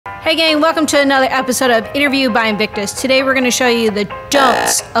Hey gang, welcome to another episode of Interview by Invictus. Today we're going to show you the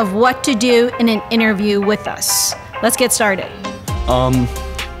don'ts of what to do in an interview with us. Let's get started.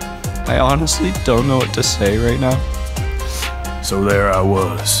 I honestly don't know what to say right now. So there I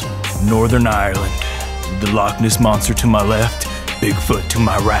was, Northern Ireland, the Loch Ness Monster to my left, Bigfoot to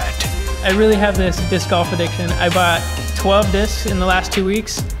my right. I really have this disc golf addiction. I bought 12 discs in the last 2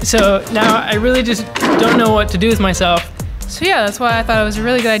 weeks. So now I really just don't know what to do with myself. So yeah, that's why I thought it was a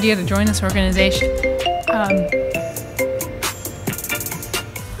really good idea to join this organization. I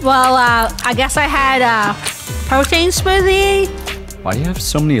guess I had a protein smoothie. Why do you have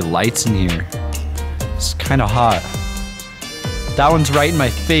so many lights in here? It's kind of hot. That one's right in my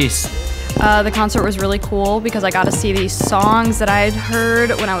face. The concert was really cool because I got to see these songs that I had heard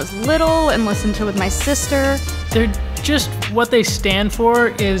when I was little and listened to with my sister. They're just what they stand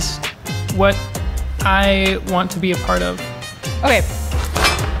for is what I want to be a part of. Okay,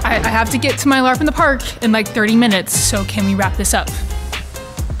 I have to get to my LARP in the park in like 30 minutes, so can we wrap this up?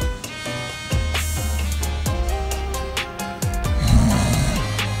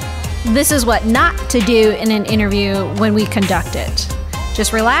 This is what not to do in an interview when we conduct it.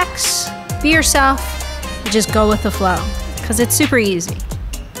 Just relax, be yourself, just go with the flow, because it's super easy.